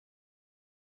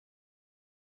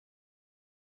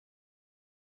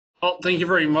Well, thank you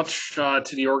very much to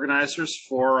the organizers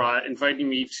for inviting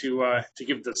me to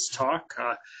give this talk.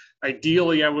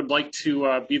 Ideally, I would like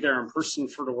to be there in person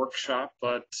for the workshop,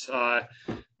 but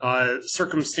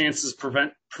circumstances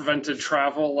prevented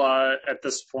travel at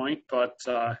this point. But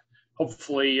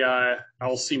hopefully,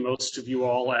 I'll see most of you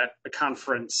all at the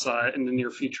conference in the near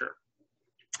future.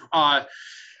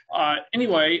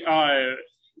 Anyway,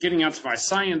 getting onto my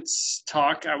science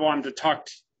talk, I wanted to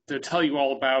tell you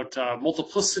all about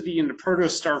multiplicity in the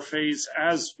protostar phase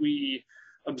as we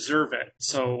observe it.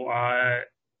 So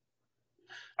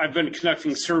I've been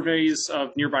conducting surveys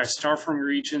of nearby star-forming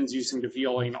regions using the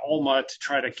VLA and ALMA to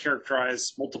try to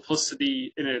characterize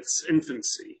multiplicity in its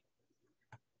infancy.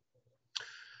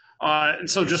 And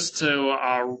so just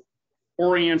to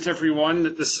orient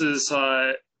everyone, this is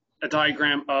a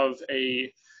diagram of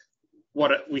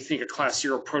what we think a class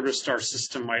 0 protostar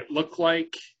system might look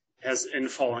like. Has an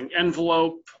infalling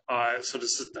envelope, so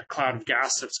this is the cloud of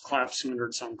gas that's collapsing under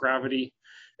its own gravity.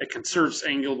 It conserves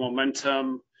angular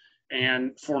momentum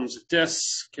and forms a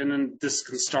disk, and then disk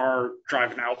and star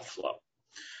drive an outflow.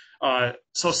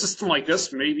 So a system like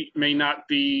this may not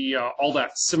be all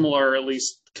that similar, at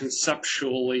least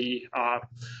conceptually,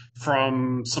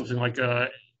 from something like an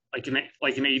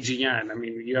AGN. I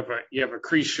mean, you have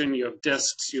accretion, you have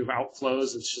disks, you have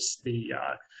outflows. It's just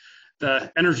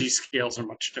the energy scales are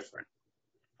much different.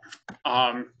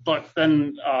 But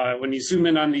then when you zoom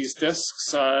in on these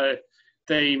disks,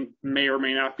 they may or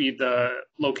may not be the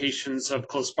locations of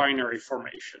close binary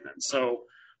formation. And so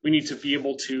we need to be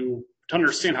able to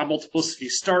understand how multiplicity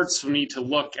starts. We need to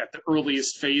look at the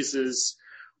earliest phases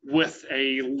with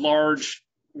a large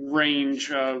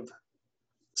range of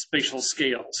spatial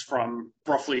scales from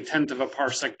roughly a tenth of a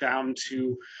parsec down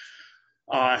to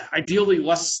ideally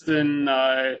less than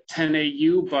 10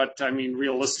 AU, but I mean,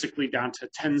 realistically down to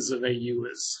tens of AU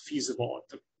is feasible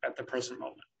at the present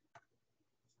moment.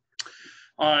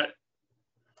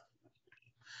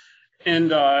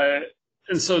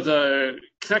 And so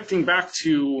connecting back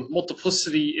to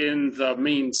multiplicity in the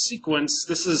main sequence,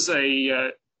 this is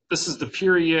the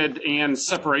period and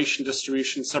separation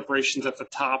distribution, separations at the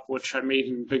top, which I made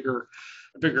in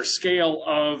a bigger scale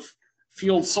of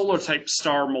field solar type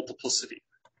star multiplicity.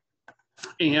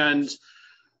 And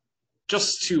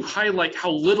just to highlight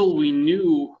how little we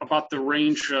knew about the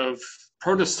range of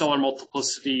protostellar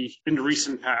multiplicity in the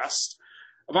recent past,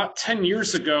 about 10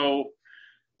 years ago,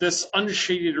 this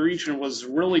unshaded region was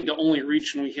really the only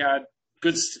region we had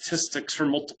good statistics for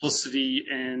multiplicity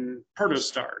in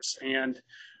protostars. And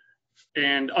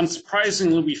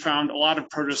unsurprisingly, we found a lot of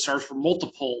protostars were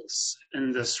multiples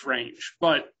in this range,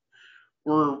 but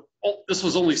this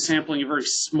was only sampling a very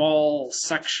small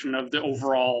section of the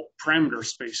overall parameter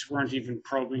space. We weren't even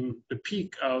probing the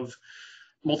peak of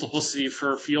multiplicity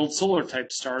for field solar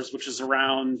type stars, which is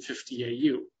around 50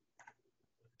 AU.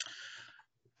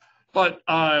 But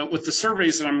with the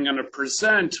surveys that I'm going to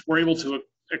present, we're able to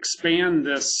expand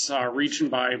this region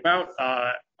by about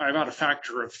a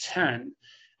factor of 10.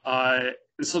 And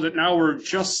so that now we're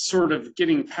just sort of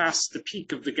getting past the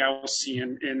peak of the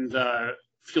Gaussian in the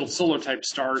field solar type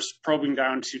stars, probing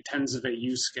down to tens of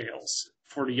AU scales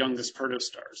for the youngest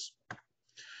protostars.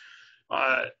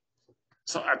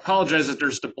 So I apologize that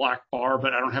there's the black bar,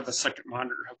 but I don't have a second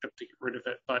monitor hooked up to get rid of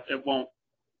it, but it won't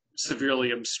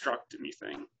severely obstruct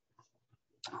anything.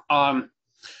 And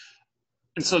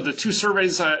so the two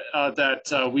surveys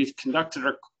that we've conducted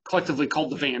are collectively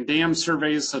called the Van Dam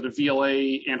surveys, so the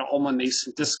VLA and ALMA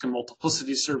nascent disk and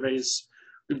multiplicity surveys.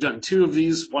 We've done two of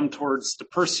these, one towards the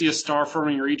Perseus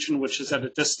star-forming region, which is at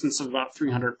a distance of about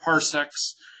 300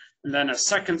 parsecs, and then a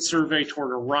second survey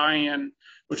toward Orion,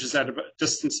 which is at a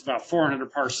distance of about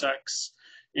 400 parsecs.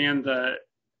 And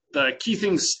the key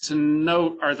things to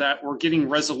note are that we're getting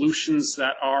resolutions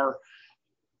that are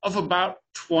of about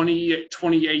 20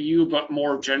 AU, but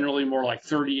more generally, more like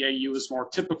 30 AU is more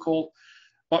typical.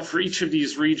 But for each of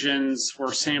these regions,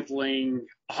 we're sampling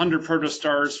 100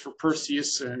 protostars for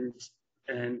Perseus and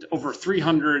over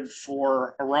 300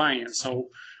 for Orion. So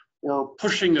we're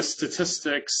pushing the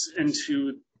statistics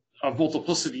of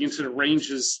multiplicity into the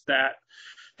ranges that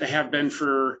they have been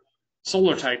for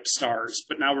solar type stars.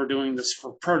 But now we're doing this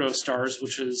for protostars,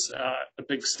 which is a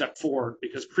big step forward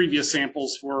because previous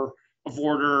samples were of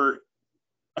order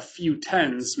a few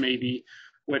tens maybe,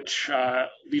 which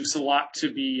leaves a lot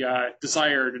to be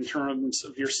desired in terms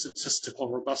of your statistical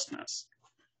robustness.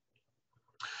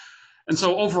 And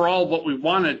so overall, what we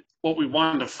wanted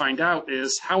to find out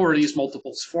is how are these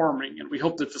multiples forming? And we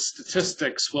hope that the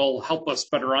statistics will help us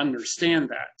better understand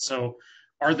that. So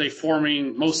are they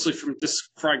forming mostly from disk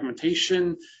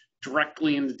fragmentation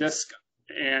directly in the disk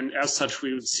and as such,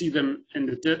 we would see them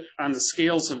in on the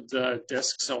scales of the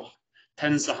disk, so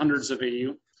tens to hundreds of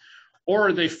AU. Or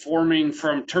are they forming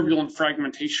from turbulent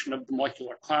fragmentation of the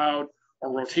molecular cloud or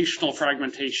rotational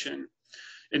fragmentation,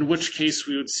 in which case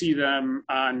we would see them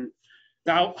on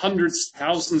hundreds,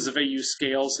 thousands of AU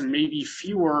scales, and maybe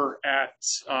fewer at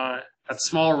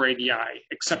small radii,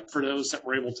 except for those that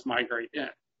were able to migrate in.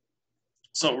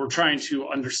 So we're trying to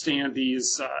understand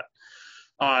these,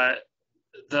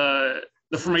 the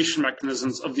formation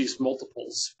mechanisms of these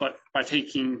multiples, but by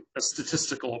taking a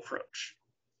statistical approach.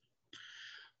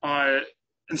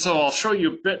 And so I'll show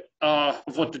you a bit of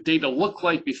what the data look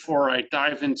like before I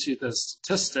dive into the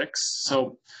statistics.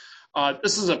 So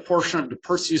this is a portion of the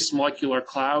Perseus molecular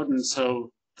cloud, and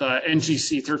so the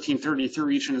NGC 1333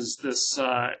 region is this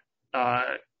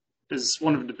is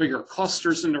one of the bigger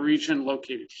clusters in the region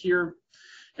located here,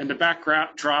 and the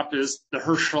backdrop is the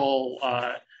Herschel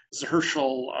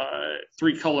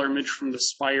three-color image from the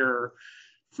Spire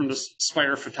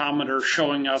photometer,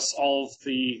 showing us all of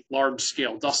the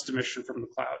large-scale dust emission from the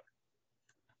cloud.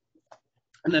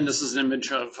 And then this is an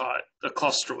image of the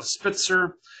cluster with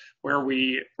Spitzer, where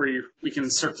we can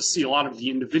start to see a lot of the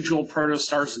individual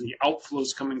protostars and the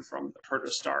outflows coming from the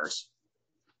protostars.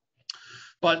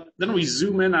 But then we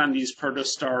zoom in on these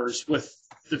protostars with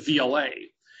the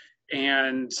VLA.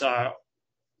 And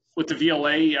with the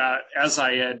VLA, as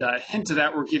I had hinted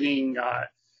at, we're getting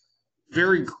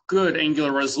very good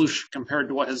angular resolution compared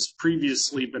to what has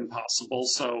previously been possible.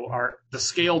 So the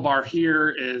scale bar here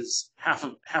is half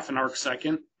an arc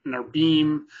second, and our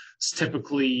beam is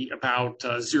typically about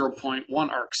 0.1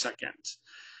 arc second.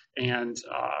 And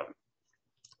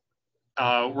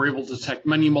we're able to detect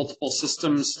many multiple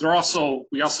systems. We also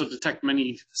detect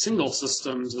many single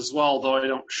systems as well, though I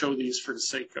don't show these for the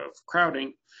sake of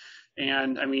crowding.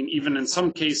 And I mean, even in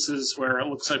some cases where it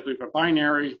looks like we have a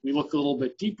binary, we look a little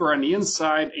bit deeper on the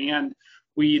inside, and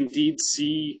we indeed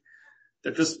see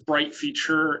that this bright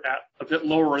feature at a bit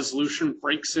lower resolution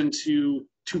breaks into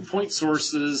 2 point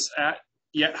sources at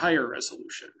yet higher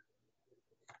resolution.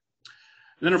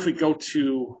 And then if we go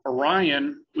to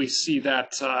Orion, we see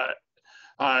that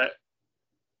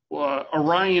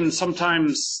Orion,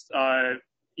 sometimes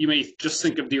you may just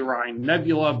think of the Orion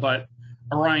Nebula, but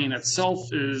Orion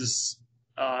itself is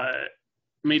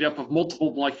made up of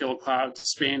multiple molecular clouds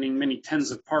spanning many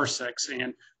tens of parsecs.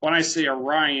 And when I say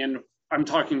Orion, I'm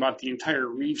talking about the entire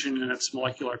region and its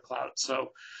molecular cloud.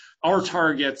 So our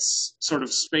targets sort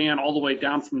of span all the way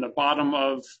down from the bottom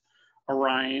of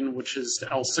Orion, which is the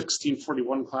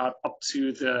L1641 cloud, up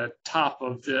to the top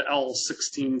of the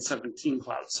L1617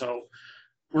 cloud. So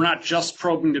we're not just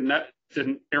probing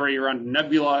the area around the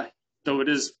nebula, though it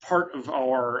is part of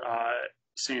our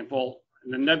sample.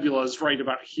 And the nebula is right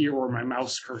about here where my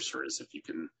mouse cursor is, if you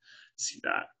can see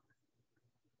that.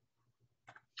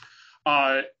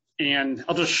 And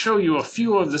I'll just show you a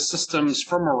few of the systems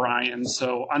from Orion.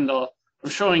 So I'm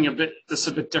showing this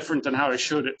a bit different than how I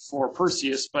showed it for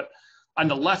Perseus, but on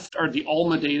the left are the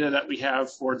ALMA data that we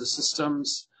have for the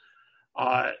systems.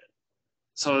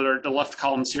 So they're the left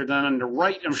columns here. Then on the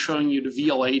right, I'm showing you the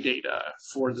VLA data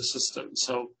for the system.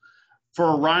 So for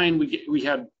Orion, we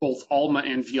had both ALMA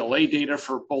and VLA data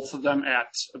for both of them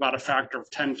at about a factor of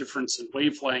 10 difference in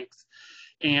wavelength.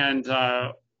 And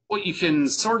what you can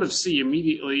sort of see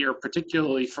immediately, or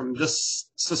particularly from this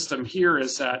system here,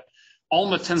 is that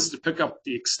ALMA tends to pick up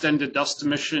the extended dust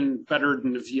emission better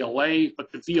than the VLA,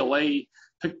 but the VLA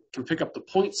can pick up the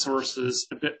point sources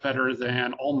a bit better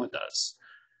than ALMA does.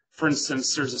 For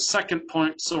instance, there's a second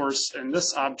point source in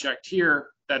this object here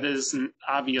that isn't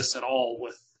obvious at all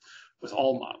with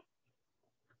ALMA.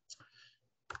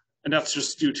 And that's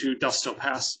just due to dust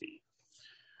opacity.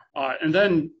 And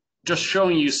then just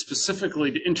showing you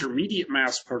specifically the intermediate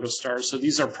mass protostars. So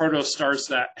these are protostars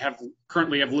that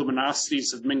currently have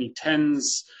luminosities of many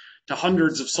tens to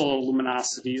hundreds of solar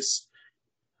luminosities,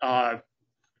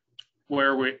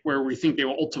 where we think they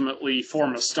will ultimately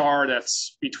form a star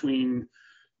that's between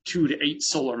 2 to 8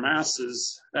 solar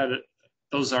masses.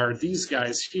 Those are these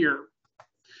guys here.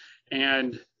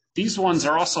 And these ones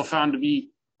are also found to be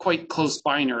quite close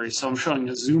binary. So I'm showing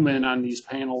a zoom in on these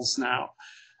panels now.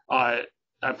 I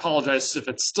apologize if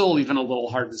it's still even a little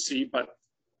hard to see, but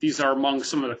these are among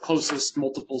some of the closest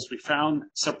multiples we found,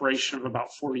 separation of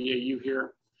about 40 AU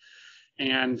here.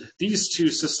 And these two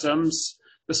systems,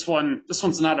 this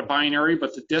one's not a binary,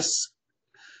 but the disk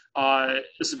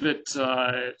is a bit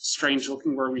strange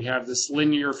looking, where we have this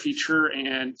linear feature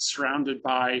and surrounded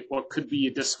by what could be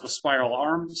a disk with spiral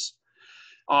arms.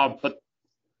 But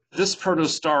this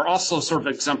protostar also sort of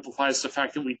exemplifies the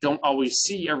fact that we don't always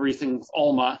see everything with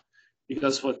ALMA,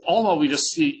 because with ALMA, we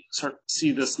just start to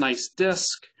see this nice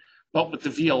disk, but with the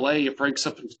VLA, it breaks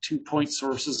up into 2 point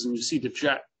sources, and you see the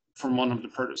jet from one of the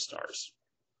protostars.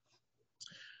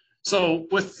 So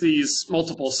with these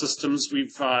multiple systems,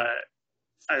 we have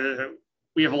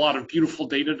a lot of beautiful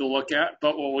data to look at,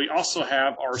 but what we also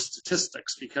have are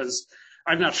statistics, because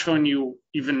I've not shown you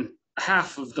even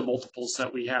half of the multiples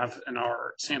that we have in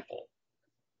our sample.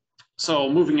 So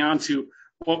moving on to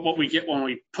what we get when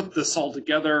we put this all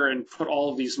together and put all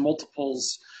of these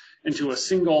multiples into a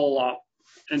single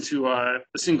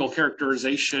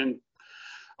characterization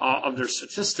of their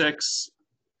statistics.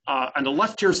 On the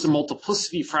left here is the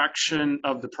multiplicity fraction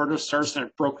of the protostars, and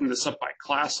I've broken this up by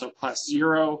class. So class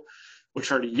 0,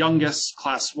 which are the youngest,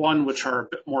 class 1, which are a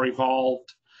bit more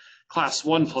evolved, class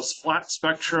 1 plus flat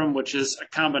spectrum, which is a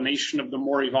combination of the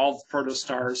more evolved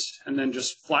protostars, and then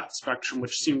just flat spectrum,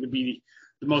 which seem to be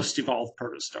the most evolved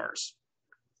protostars.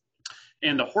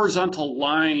 And the horizontal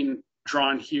line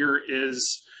drawn here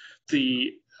is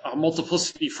the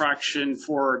multiplicity fraction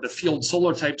for the field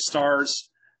solar type stars,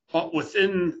 but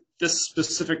within this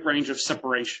specific range of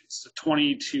separations,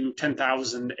 20 to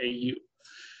 10,000 AU.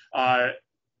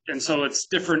 And so it's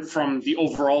different from the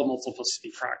overall multiplicity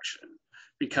fraction,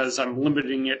 because I'm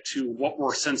limiting it to what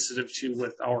we're sensitive to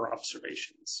with our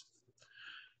observations.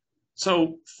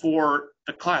 So for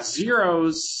the class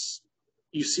zeros,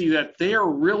 you see that they are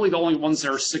really the only ones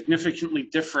that are significantly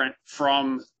different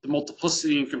from the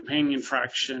multiplicity and companion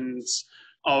fractions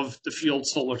of the field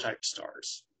solar type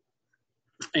stars.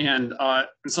 And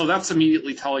so that's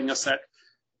immediately telling us that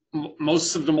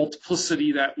most of the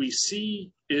multiplicity that we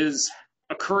see is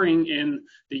occurring in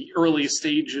the earliest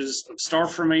stages of star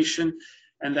formation,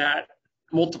 and that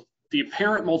the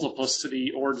apparent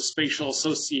multiplicity, or the spatial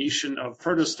association of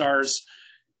protostars,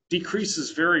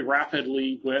 decreases very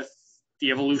rapidly with the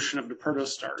evolution of the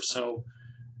protostars. So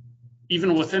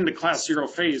even within the class 0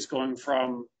 phase, going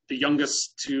from the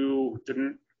youngest to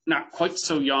the not quite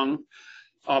so young,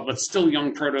 but still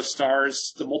young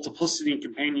protostars, the multiplicity and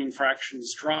companion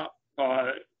fractions drop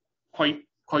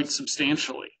quite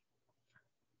substantially.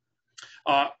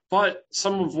 But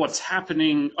some of what's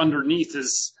happening underneath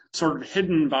is sort of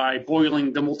hidden by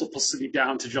boiling the multiplicity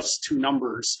down to just 2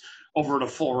 numbers over the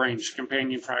full range,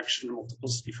 companion fraction and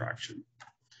multiplicity fraction.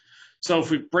 So if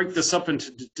we break this up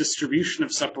into the distribution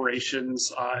of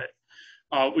separations,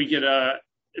 we get a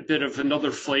bit of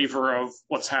another flavor of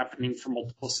what's happening for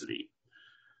multiplicity.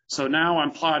 So now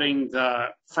I'm plotting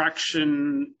the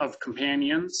fraction of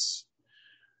companions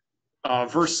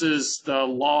versus the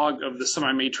log of the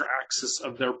semi-major axis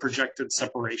of their projected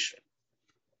separation.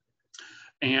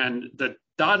 And the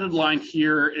dotted line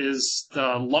here is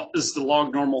the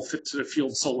log normal fit to the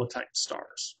field solar type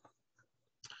stars.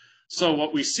 So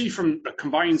what we see from the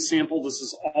combined sample, this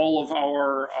is all of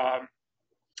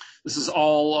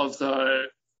the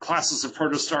classes of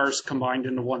protostars combined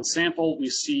into one sample. We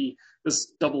see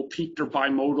this double peaked or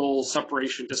bimodal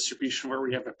separation distribution where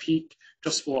we have a peak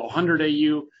just below 100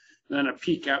 AU, and then a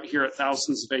peak out here at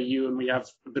thousands of AU, and we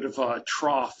have a bit of a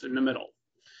trough in the middle.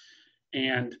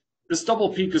 And this double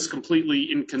peak is completely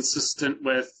inconsistent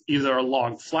with either a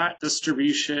log flat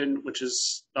distribution, which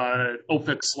is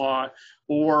OPIC's law,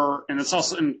 and it's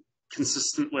also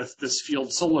inconsistent with this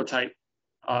field solar type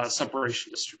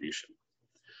separation distribution.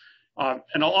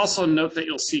 And I'll also note that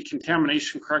you'll see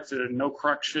contamination corrected and no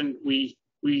correction. We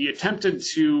attempted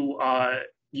to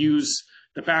use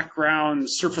the background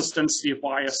surface density of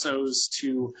YSOs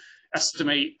to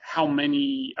estimate how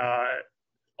many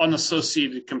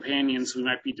unassociated companions we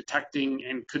might be detecting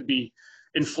and could be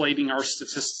inflating our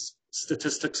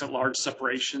statistics at large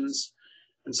separations.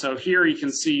 And so here you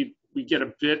can see we get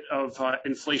a bit of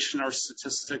inflation in our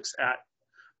statistics at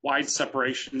wide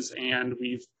separations, and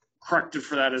we've corrected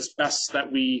for that as best that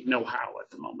we know how at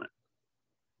the moment.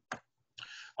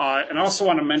 And I also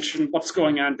want to mention what's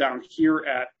going on down here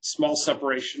at small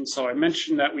separation. So I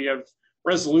mentioned that we have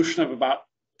resolution of about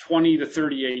 20 to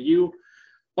 30 AU,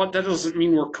 but that doesn't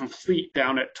mean we're complete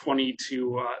down at 20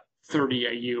 to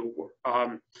 30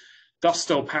 AU.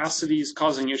 Dust opacity is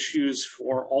causing issues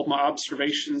for ALMA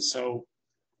observations. So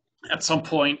at some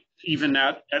point, even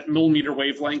at millimeter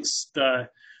wavelengths, the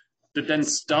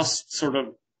dense dust sort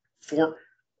of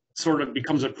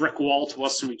becomes a brick wall to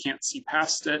us and we can't see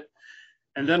past it.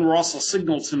 And then we're also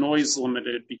signal to noise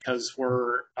limited because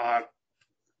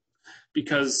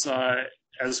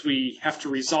as we have to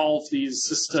resolve these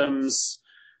systems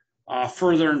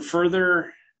further and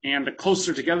further, and the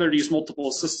closer together these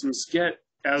multiple systems get,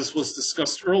 as was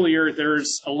discussed earlier,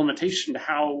 there's a limitation to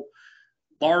how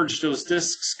large those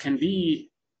disks can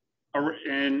be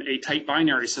in a tight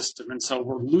binary system. And so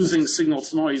we're losing signal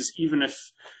to noise even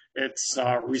if it's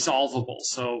resolvable.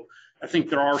 So I think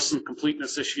there are some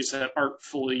completeness issues that aren't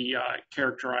fully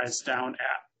characterized down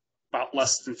at about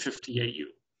less than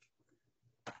 50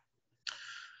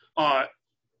 AU.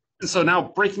 And so now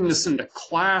breaking this into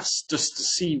class just to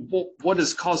see what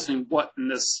is causing what in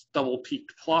this double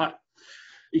peaked plot.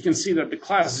 You can see that the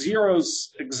class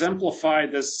zeros exemplify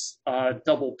this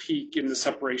double peak in the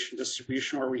separation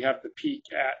distribution where we have the peak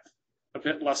at a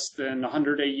bit less than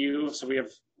 100 AU. So we have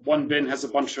one bin has a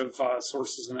bunch of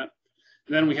sources in it.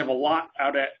 And then we have a lot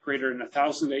out at greater than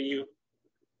 1,000 AU.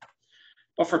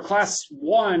 But for class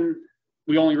 1,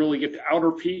 we only really get the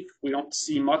outer peak. We don't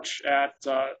see much at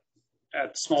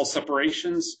small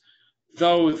separations,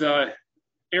 though the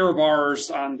error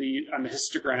bars on the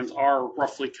histograms are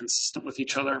roughly consistent with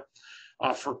each other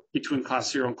for between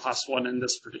class 0 and class 1 in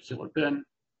this particular bin.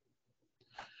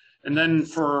 And then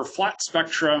for flat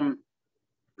spectrum,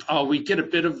 we get a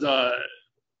bit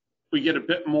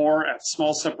more at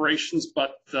small separations,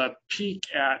 but the peak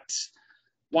at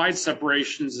wide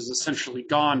separations is essentially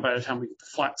gone by the time we get to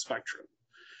flat spectrum.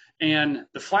 And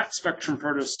the flat spectrum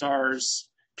protostars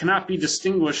cannot be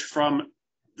distinguished from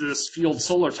this field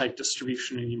solar type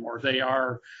distribution anymore. They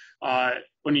are,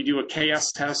 when you do a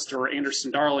KS test or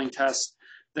Anderson-Darling test,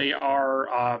 they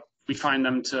are, we find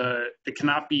them they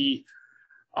cannot be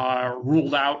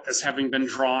ruled out as having been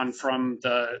drawn from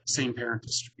the same parent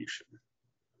distribution.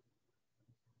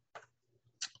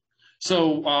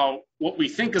 So what we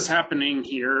think is happening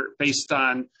here, based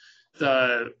on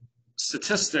the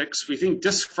statistics, we think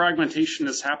disk fragmentation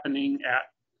is happening at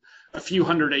a few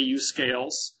hundred AU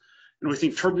scales. And we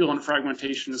think turbulent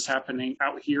fragmentation is happening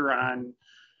out here on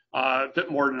a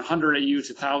bit more than 100 AU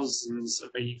to thousands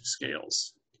of AU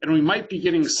scales. And we might be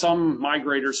getting some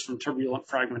migrators from turbulent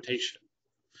fragmentation.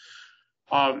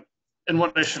 And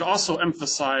what I should also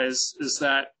emphasize is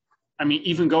that, I mean,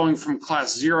 even going from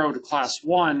class 0 to class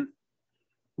 1,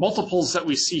 multiples that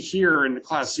we see here in the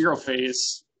class 0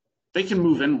 phase, they can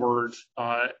move inward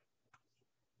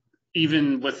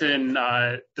even within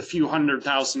the few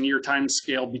 100,000 year time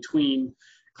scale between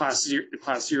class 0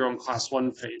 and class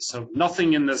 1 phase. So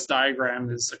nothing in this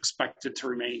diagram is expected to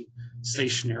remain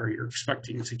stationary or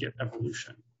expecting to get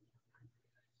evolution.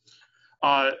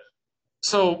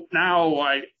 So now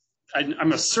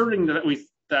I'm asserting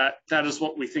that that is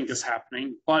what we think is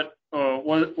happening, but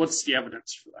what's the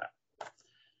evidence for that?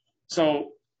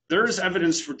 So there is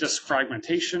evidence for disk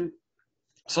fragmentation.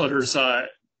 So there's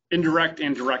indirect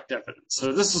and direct evidence.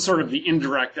 So this is sort of the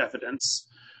indirect evidence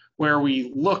where we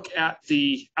look at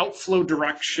the outflow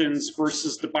directions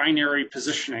versus the binary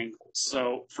position angles.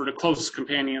 So for the closest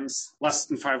companions, less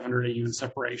than 500 AU in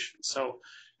separation. So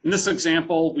in this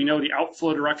example, we know the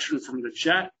outflow direction from the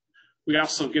jet. We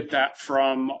also get that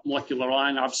from molecular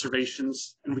line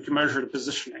observations, and we can measure the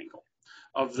position angle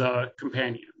of the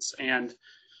companions. And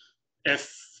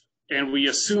we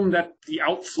assume that the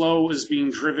outflow is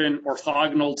being driven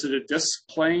orthogonal to the disk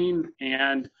plane,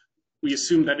 and we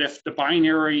assume that if the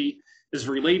binary is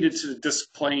related to the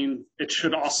disk plane, it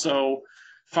should also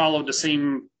follow the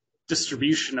same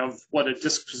distribution of what a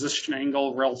disk position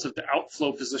angle relative to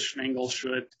outflow position angle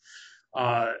should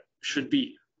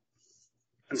be.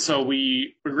 And so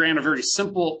we ran a very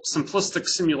simplistic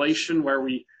simulation where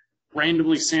we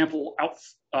randomly sample out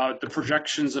the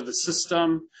projections of the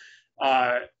system,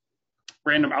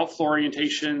 random outflow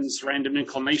orientations, random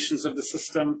inclinations of the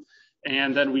system,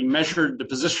 and then we measured the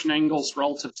position angles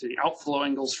relative to the outflow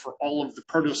angles for all of the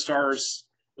protostars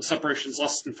with separations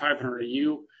less than 500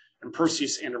 AU, and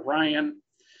Perseus and Orion.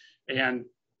 And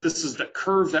this is the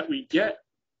curve that we get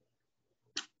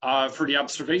for the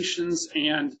observations.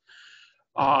 And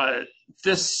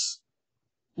this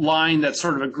line that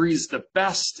sort of agrees the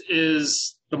best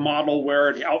is the model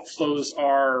where the outflows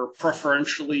are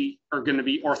going to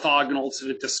be orthogonal to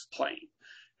the disk plane.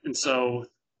 And so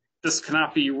this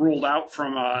cannot be ruled out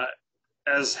from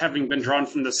as having been drawn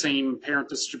from the same parent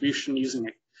distribution using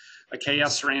a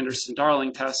KS or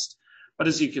Anderson-Darling test. But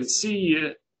as you can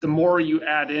see, the more you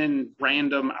add in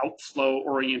random outflow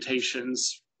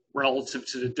orientations relative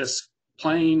to the disk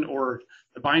plane or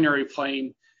the binary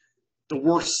plane, the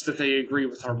worse that they agree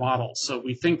with our model. So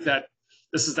we think that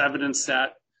this is evidence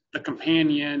that the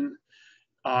companion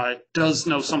does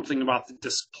know something about the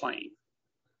disk plane.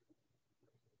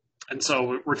 And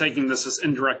so we're taking this as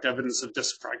indirect evidence of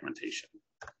disk fragmentation.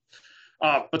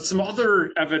 But some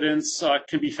other evidence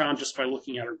can be found just by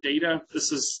looking at our data.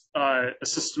 This is a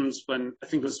system that's been, I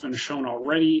think, has been shown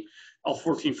already,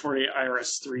 L1448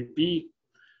 IRS3B.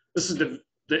 This is the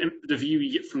view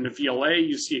you get from the VLA.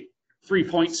 You see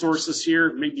 3-point sources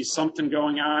here, maybe something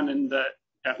going on in the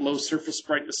at low surface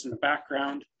brightness in the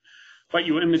background. But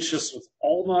you image this with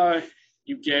ALMA,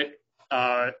 you get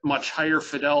a much higher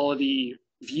fidelity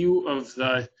view of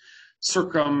the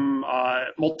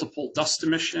multiple dust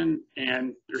emission,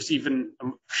 and there's even a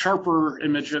sharper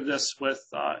image of this with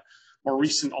more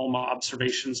recent ALMA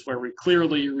observations where we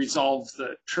clearly resolve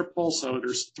the triple. So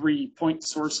there's 3-point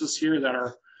sources here that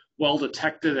are well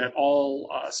detected at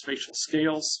all spatial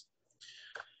scales.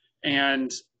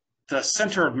 And the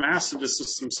center of mass of the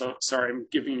system, so sorry, I'm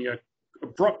giving you an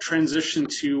abrupt transition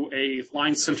to a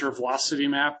line center velocity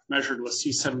map measured with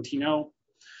C17O.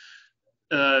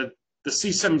 The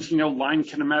C17O line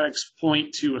kinematics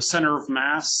point to a center of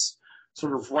mass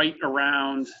sort of right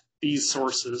around these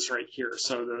sources right here.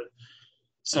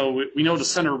 So we know the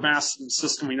center of mass of the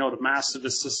system, we know the mass of the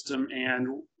system, and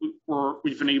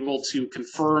we've been able to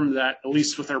confirm that, at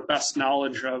least with our best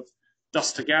knowledge of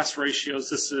dust to gas ratios,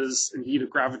 this is indeed a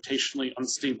gravitationally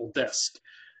unstable disk.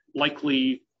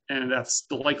 Likely, and that's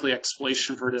the likely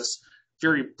explanation for this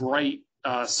very bright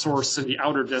source in the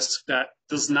outer disk that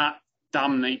does not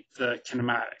dominate the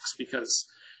kinematics, because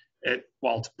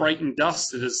while it's bright in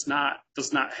dust, it does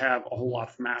not have a whole lot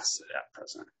of mass at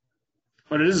present.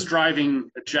 But it is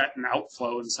driving a jet and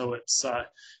outflow, and so it's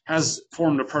has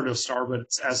formed a protostar, but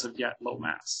it's as of yet low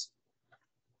mass.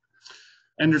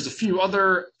 And there's a few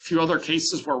other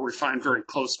cases where we find very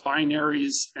close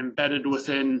binaries embedded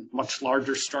within much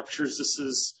larger structures. This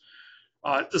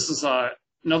is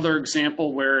another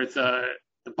example where the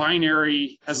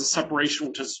binary has a separation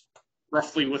which is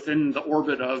roughly within the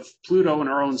orbit of Pluto in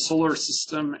our own solar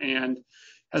system, and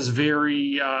has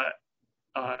very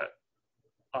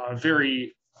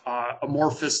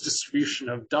amorphous distribution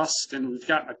of dust. And we've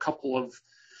gotten a couple of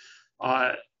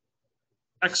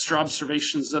extra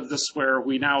observations of this where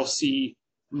we now see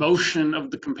motion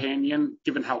of the companion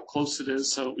given how close it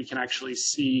is, so we can actually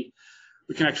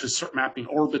start mapping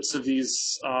orbits of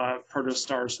these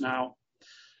protostars now.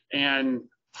 And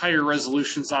higher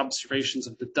resolutions observations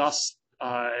of the dust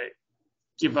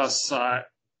give us a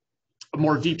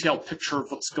more detailed picture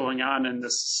of what's going on in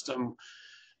this system.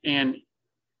 And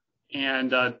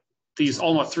these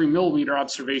ALMA 3mm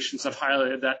observations have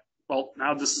highlighted that, well,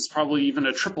 now this is probably even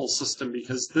a triple system,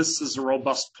 because this is a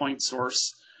robust point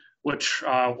source, which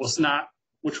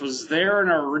was there in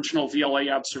our original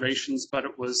VLA observations, but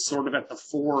it was sort of at the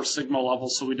 4 sigma level,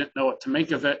 so we didn't know what to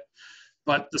make of it.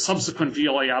 But the subsequent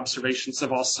VLA observations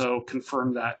have also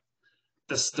confirmed that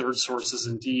this third source is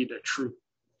indeed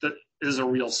a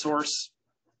real source.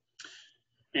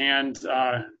 And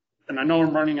I know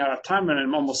I'm running out of time, and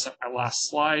I'm almost at my last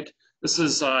slide. This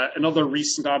is another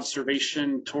recent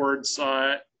observation towards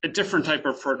a different type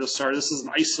of protostar. This is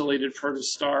an isolated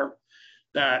protostar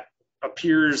that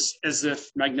appears as if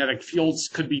magnetic fields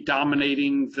could be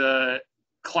dominating the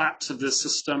collapse of this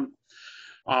system,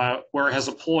 where it has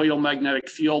a polarial magnetic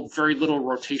field, very little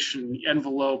rotation in the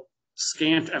envelope,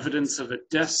 scant evidence of a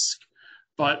disk.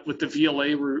 But with the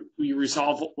VLA, we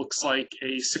resolve what looks like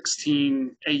a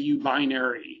 16 AU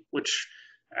binary, which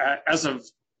as of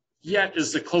yet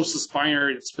is the closest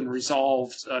binary that's been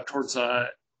resolved towards a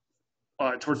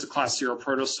class 0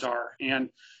 protostar. And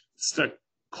it's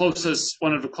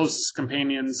one of the closest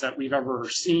companions that we've ever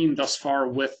seen thus far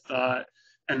with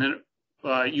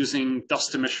using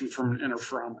dust emission from an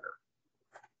interferometer.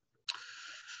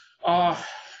 Oh,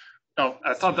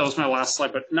 I thought that was my last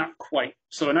slide, but not quite.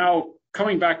 So now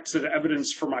coming back to the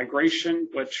evidence for migration,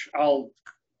 which I'll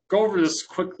go over this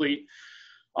quickly.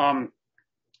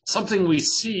 Something we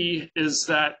see is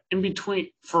that in between,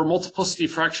 for a multiplicity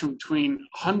fraction between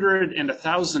 100 and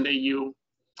 1,000 AU,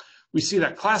 we see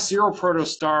that class 0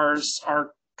 protostars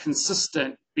are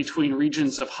consistent between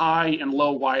regions of high and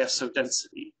low YSO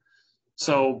density.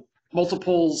 So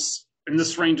multiples in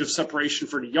this range of separation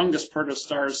for the youngest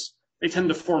protostars, they tend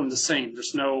to form the same.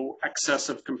 There's no excess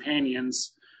of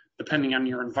companions depending on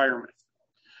your environment.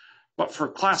 But for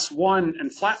class 1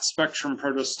 and flat spectrum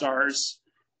protostars,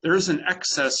 there is an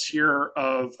excess here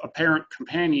of apparent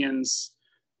companions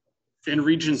in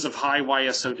regions of high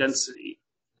YSO density.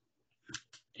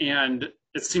 And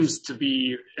it seems to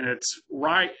be, it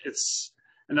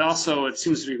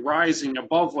seems to be rising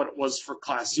above what it was for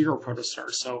class 0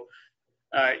 protostars. So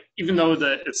even though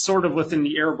it's sort of within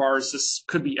the error bars, this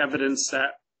could be evidence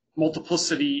that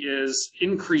multiplicity is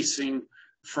increasing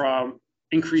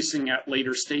at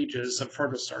later stages of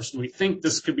protostars. And we think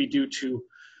this could be due to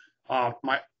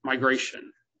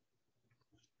migration.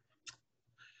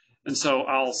 And so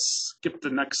I'll skip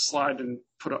the next slide and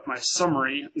put up my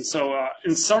summary. And so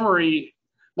in summary,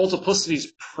 multiplicity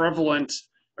is prevalent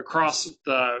across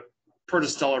the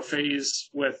protostellar phase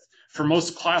for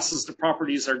most classes, the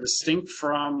properties are distinct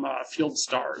from field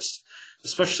stars,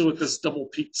 especially with this double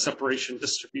peak separation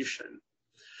distribution.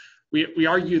 We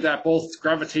argue that both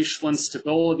gravitational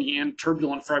instability and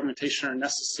turbulent fragmentation are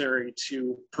necessary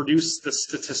to produce the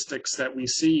statistics that we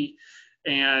see.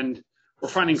 And we're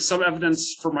finding some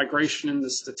evidence for migration in the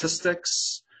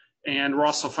statistics, and we're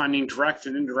also finding direct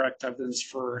and indirect evidence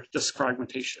for disk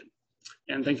fragmentation.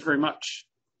 And thank you very much.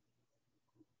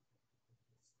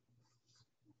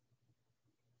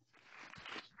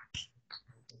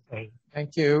 Okay,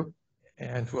 thank you.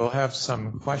 And we'll have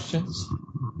some questions.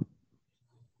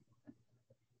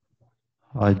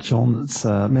 Hi, John. It's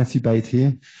Matthew Bate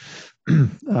here.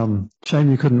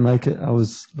 Shame you couldn't make it. I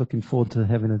was looking forward to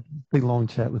having a big, long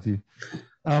chat with you.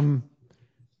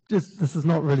 This is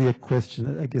not really a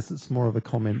question. I guess it's more of a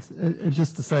comment.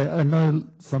 Just to say, I know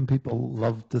some people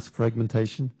love disk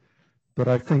fragmentation, but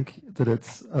I think that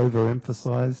it's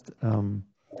overemphasized.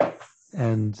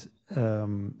 And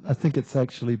I think it's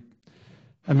actually,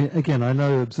 I mean, again, I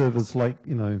know observers like,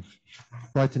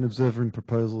 write an observer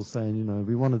proposal saying,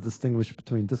 we want to distinguish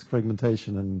between disk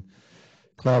fragmentation and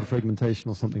cloud fragmentation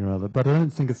or something or other. But I don't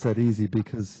think it's that easy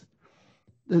because,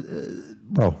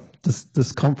 well,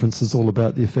 this conference is all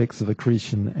about the effects of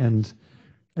accretion, and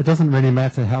it doesn't really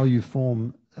matter how you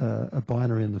form a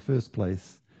binary in the first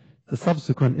place. The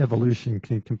subsequent evolution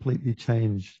can completely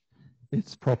change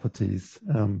its properties.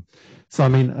 So, I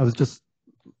mean, I was just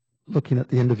looking at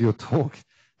the end of your talk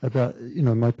about,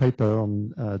 my paper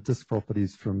on disk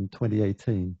properties from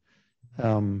 2018.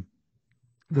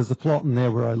 There's a plot in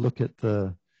there where I look at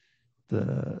the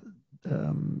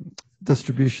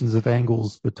distributions of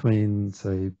angles between,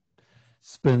 say,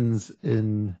 spins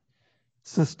in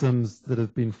systems that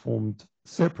have been formed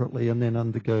separately and then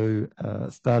undergo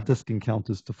star disk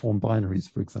encounters to form binaries,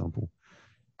 for example.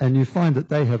 And you find that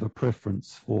they have a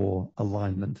preference for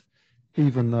alignment,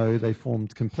 even though they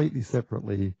formed completely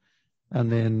separately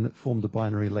and then formed a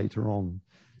binary later on.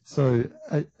 So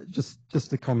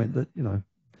just a comment that,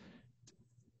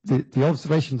 the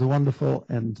observations are wonderful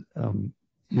and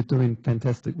you're doing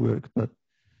fantastic work, but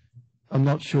I'm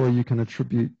not sure you can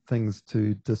attribute things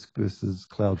to disk versus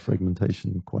cloud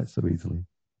fragmentation quite so easily.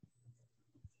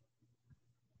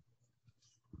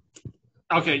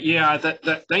 Okay, yeah,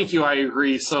 thank you, I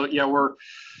agree. So yeah,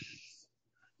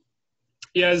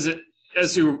 as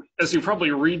you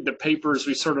probably read the papers,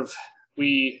 we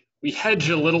hedge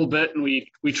a little bit, and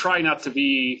we try not to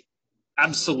be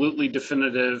absolutely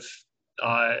definitive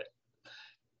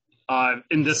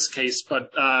in this case,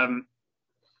 but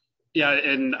yeah,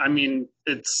 and I mean,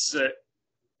 I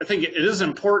think it is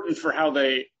important for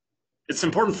it's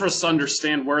important for us to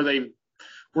understand where the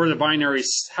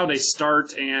binaries, how they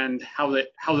start and how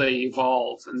they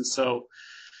evolve. And so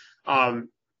I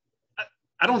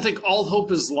don't think all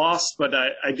hope is lost, but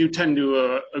I do tend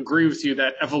to agree with you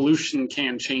that evolution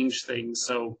can change things.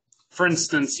 So for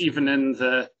instance, even in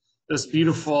this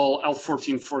beautiful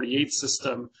L1448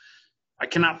 system, I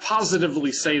cannot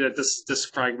positively say that this is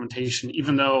disk fragmentation,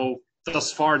 even though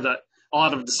thus far a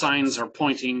lot of the signs are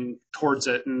pointing towards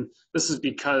it. And this is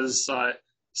because,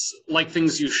 like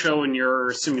things you show in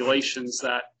your simulations,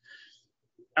 that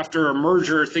after a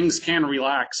merger, things can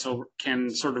relax, so can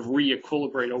sort of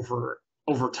re-equilibrate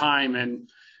over time and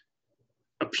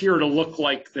appear to look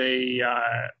like they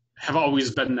have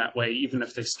always been that way, even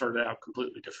if they started out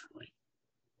completely differently.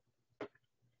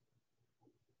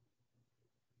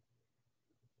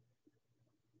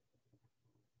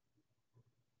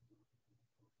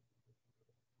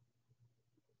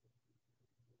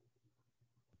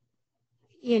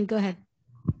 Ian, go ahead.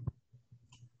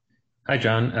 Hi,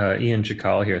 John. Ian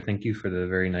Chakal here. Thank you for the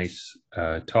very nice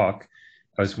talk.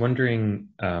 I was wondering,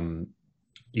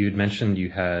 you had mentioned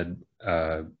you had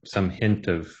some hint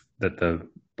that the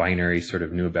binary sort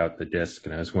of knew about the disk,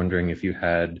 and I was wondering if you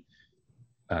had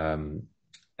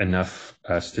enough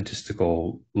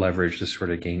statistical leverage to sort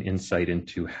of gain insight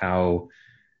into how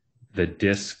the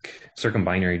disk,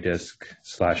 circumbinary disk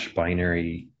 /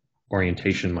 binary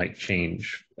orientation might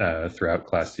change throughout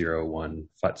class 0-1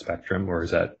 flat spectrum, or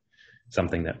is that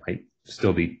something that might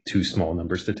still be too small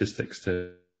number statistics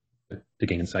to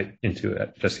gain insight into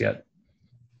it just yet?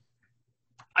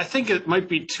 I think it might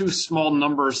be too small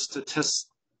numbers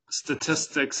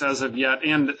statistics as of yet,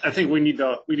 and I think we need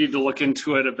to look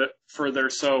into it a bit further.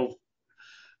 So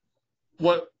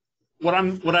what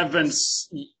I've been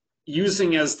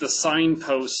using as the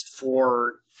signpost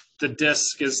for the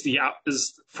disk is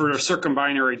for a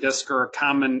circumbinary disk or a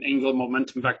common angular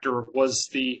momentum vector was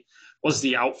the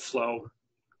outflow,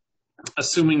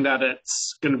 assuming that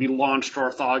it's going to be launched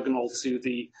orthogonal to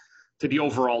the the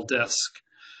overall disk.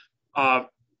 But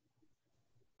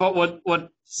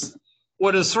what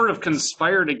has sort of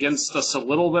conspired against us a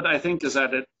little bit, I think, is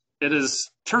that it has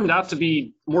turned out to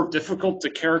be more difficult to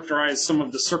characterize some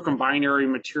of the circumbinary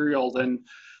material than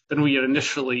we had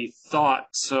initially thought.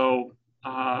 So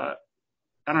I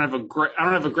don't have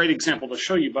a great example to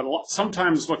show you, but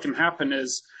sometimes what can happen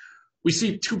is we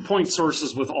see 2-point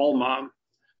sources with ALMA,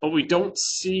 but we don't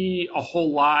see a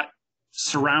whole lot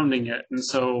surrounding it, and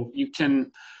so you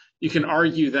could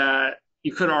argue that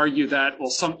well,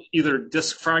 some either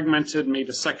disk fragmented, made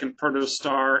a second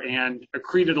protostar, and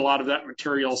accreted a lot of that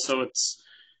material, so it's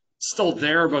still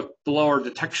there but below our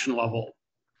detection level.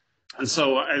 And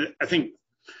so I think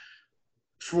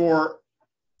for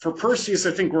Perseus,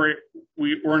 I think we're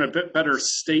in a bit better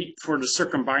state for the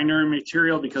circumbinary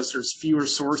material because there's fewer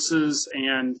sources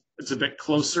and it's a bit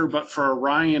closer. But for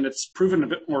Orion, it's proven a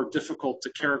bit more difficult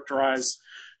to characterize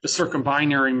the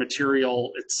circumbinary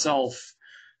material itself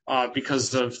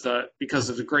because of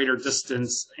the greater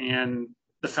distance and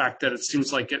the fact that it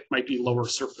seems like it might be lower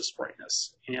surface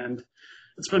brightness. And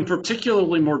it's been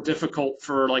particularly more difficult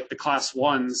for like the class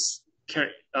 1s.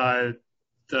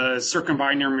 The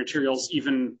circumbinary materials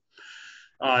even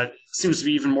seems to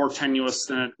be even more tenuous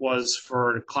than it was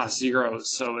for class 0s.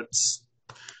 So it's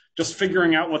just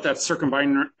figuring out what that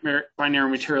circumbinary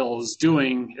material is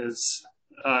doing is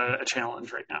a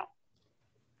challenge right now.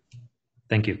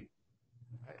 Thank you.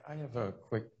 I have a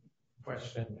quick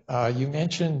question. You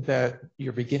mentioned that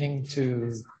you're beginning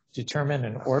to determine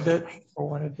an orbit for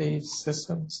one of these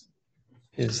systems.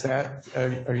 Is that,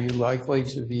 are you likely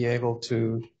to be able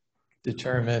to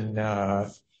determine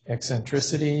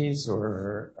eccentricities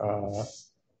or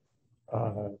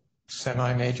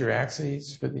semi-major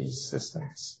axes for these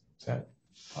systems? Is that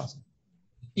possible?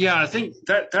 Yeah, I think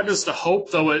that is the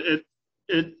hope, though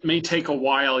it may take a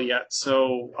while yet.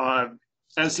 So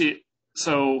as you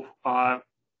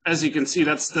can see,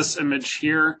 that's this image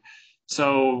here.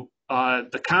 So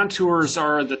the contours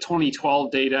are the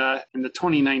 2012 data, and the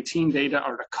 2019 data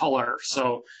are the color.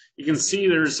 So you can see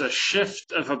there's a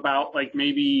shift of about like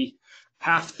maybe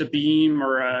half the beam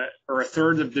or a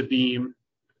third of the beam,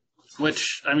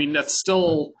 which, I mean, that's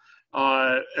still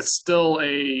it's still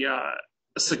a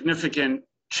significant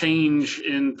change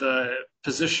in the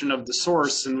position of the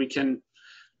source, and we can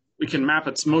map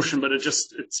its motion, but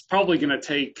it's probably going to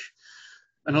take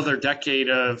another decade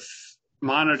of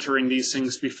monitoring these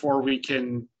things before we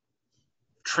can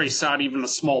trace out even a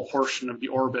small portion of the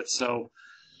orbit. So,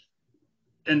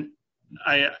 and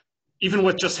even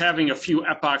with just having a few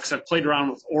epochs, I've played around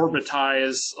with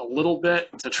orbitize a little bit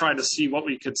to try to see what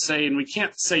we could say, and we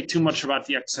can't say too much about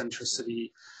the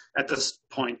eccentricity at this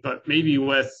point, but maybe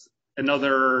with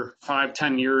another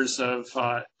 5-10 years of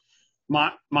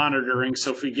monitoring.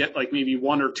 So if we get like maybe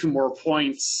 1 or 2 more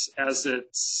points as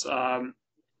it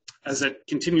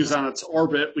continues on its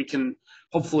orbit, we can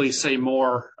hopefully say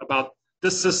more about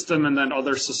this system and then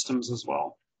other systems as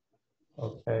well.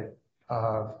 Okay.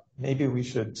 Maybe we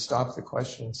should stop the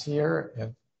questions here,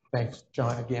 and thanks,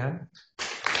 John, again.